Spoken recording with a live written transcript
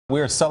We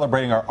are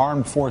celebrating our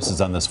armed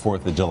forces on this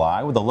 4th of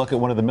July with a look at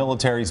one of the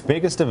military's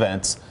biggest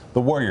events,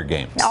 the Warrior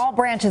Games. All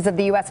branches of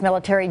the U.S.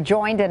 military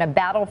joined in a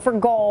battle for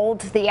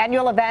gold. The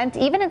annual event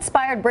even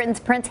inspired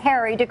Britain's Prince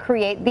Harry to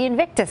create the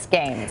Invictus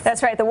Games.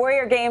 That's right. The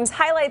Warrior Games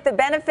highlight the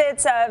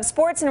benefits of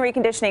sports and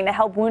reconditioning to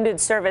help wounded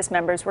service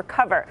members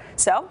recover.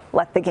 So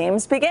let the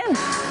games begin.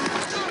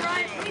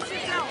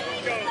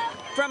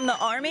 From the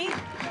Army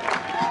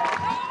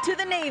to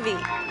the Navy.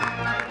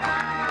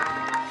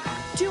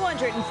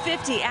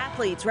 250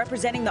 athletes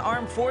representing the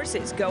armed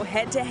forces go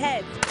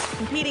head-to-head,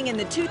 competing in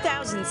the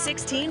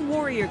 2016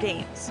 Warrior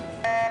Games.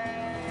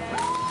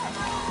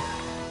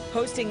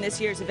 Hosting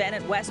this year's event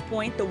at West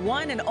Point, the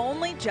one and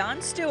only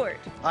Jon Stewart.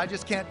 I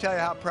just can't tell you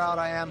how proud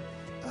I am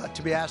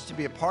to be asked to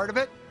be a part of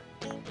it.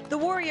 The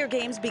Warrior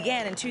Games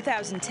began in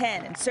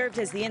 2010 and served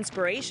as the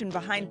inspiration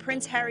behind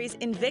Prince Harry's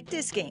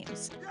Invictus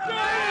Games.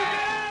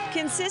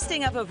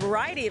 Consisting of a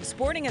variety of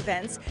sporting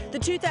events, the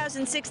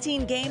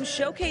 2016 Games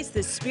showcased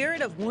the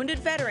spirit of wounded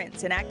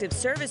veterans and active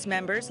service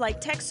members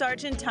like Tech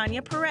Sergeant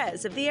Tanya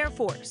Perez of the Air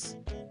Force.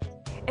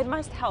 It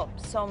must help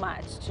so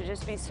much to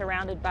just be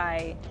surrounded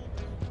by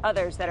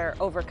others that are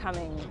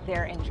overcoming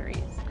their injuries.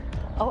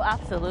 Oh,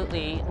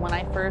 absolutely. When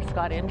I first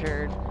got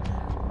injured,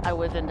 I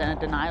was in a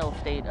denial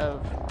state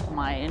of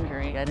my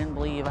injury. I didn't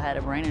believe I had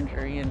a brain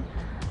injury, and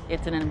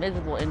it's an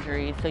invisible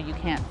injury, so you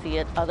can't see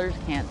it, others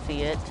can't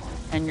see it,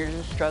 and you're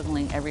just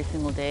struggling every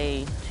single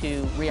day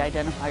to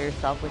re-identify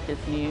yourself with this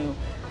new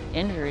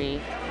injury.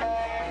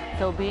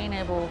 So being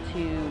able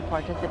to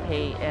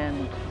participate,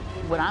 and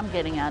what I'm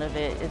getting out of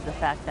it is the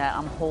fact that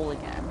I'm whole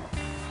again.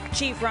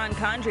 Chief Ron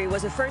Condrey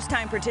was a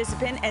first-time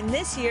participant and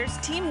this year's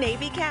Team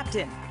Navy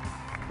captain.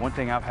 One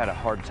thing I've had a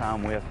hard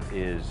time with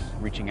is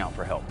reaching out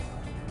for help.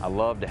 I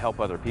love to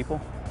help other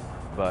people,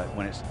 but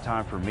when it's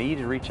time for me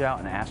to reach out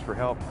and ask for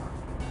help,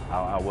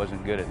 I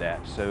wasn't good at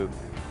that. So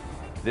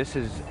this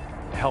has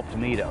helped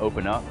me to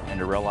open up and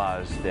to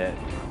realize that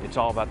it's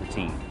all about the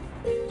team.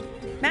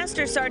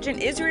 Master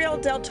Sergeant Israel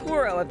Del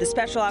Toro of the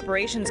Special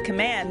Operations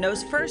Command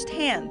knows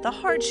firsthand the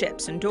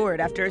hardships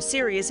endured after a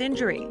serious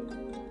injury.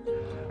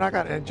 I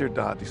got injured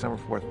December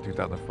 4th,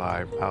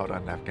 2005, out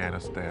in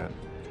Afghanistan.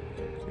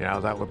 I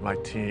was out with my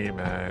team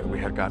and we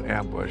had got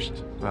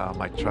ambushed.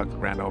 My truck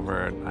ran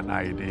over an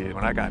IED.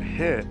 When I got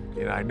hit,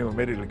 I knew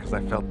immediately because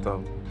I felt the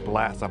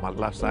blast on my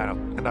left side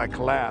and I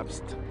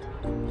collapsed.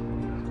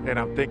 And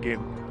I'm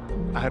thinking,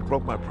 I had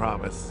broke my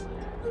promise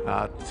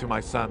to my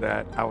son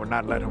that I would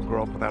not let him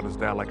grow up without his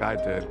dad like I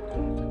did.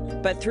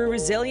 But through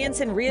resilience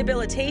and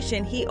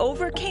rehabilitation, he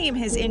overcame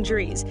his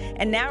injuries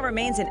and now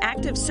remains an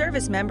active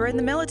service member in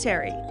the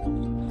military.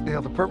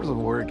 The purpose of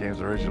the Warrior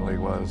Games originally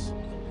was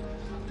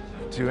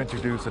to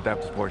introduce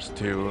adaptive sports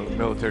to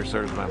military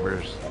service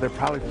members. They're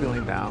probably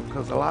feeling down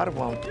because a lot of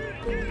them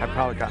have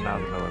probably gotten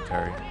out of the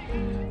military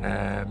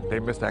and they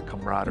miss that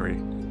camaraderie.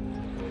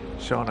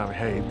 Showing them,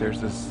 hey, there's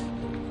this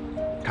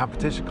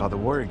competition called the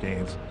Warrior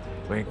Games.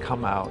 When you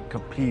come out,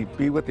 compete,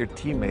 be with your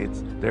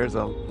teammates, there's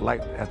a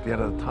light at the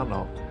end of the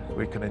tunnel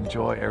where you can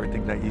enjoy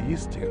everything that you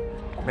used to.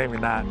 Maybe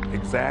not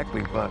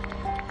exactly, but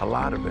a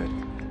lot of it.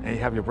 And you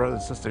have your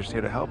brothers and sisters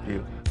here to help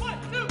you.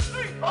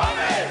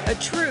 A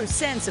true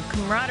sense of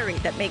camaraderie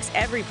that makes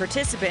every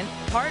participant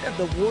part of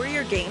the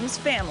Warrior Games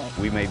family.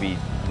 We may be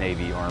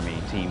Navy, Army,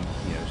 Team,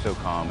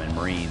 SOCOM, and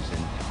Marines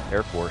and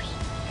Air Force,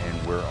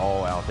 and we're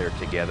all out there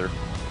together,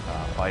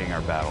 fighting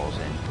our battles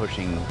and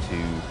pushing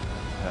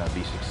to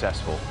be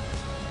successful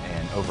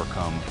and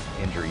overcome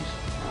injuries.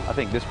 I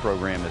think this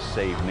program has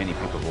saved many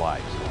people's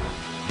lives.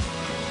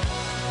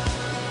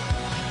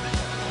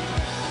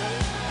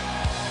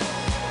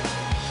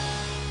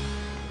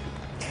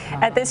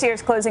 At this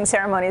year's closing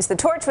ceremonies, the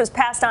torch was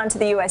passed on to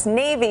the U.S.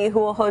 Navy, who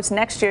will host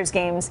next year's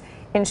games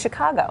in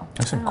Chicago.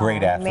 There's some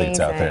great athletes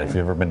out there, if you've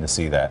ever been to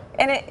see that.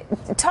 And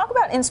talk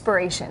about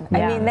inspiration.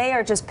 Yeah. I mean, they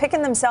are just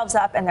picking themselves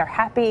up and they're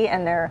happy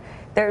and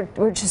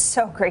we're just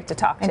so great to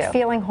talk to. And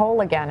feeling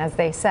whole again, as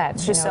they said.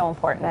 It's just so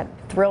important. That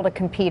thrill to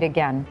compete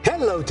again.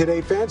 Hello,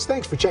 Today fans.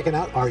 Thanks for checking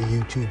out our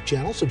YouTube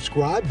channel.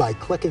 Subscribe by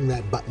clicking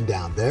that button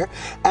down there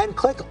and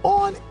click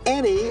on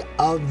any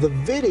of the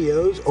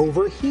videos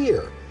over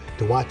here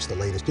to watch the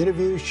latest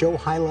interviews, show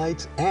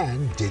highlights,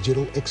 and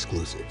digital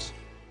exclusives.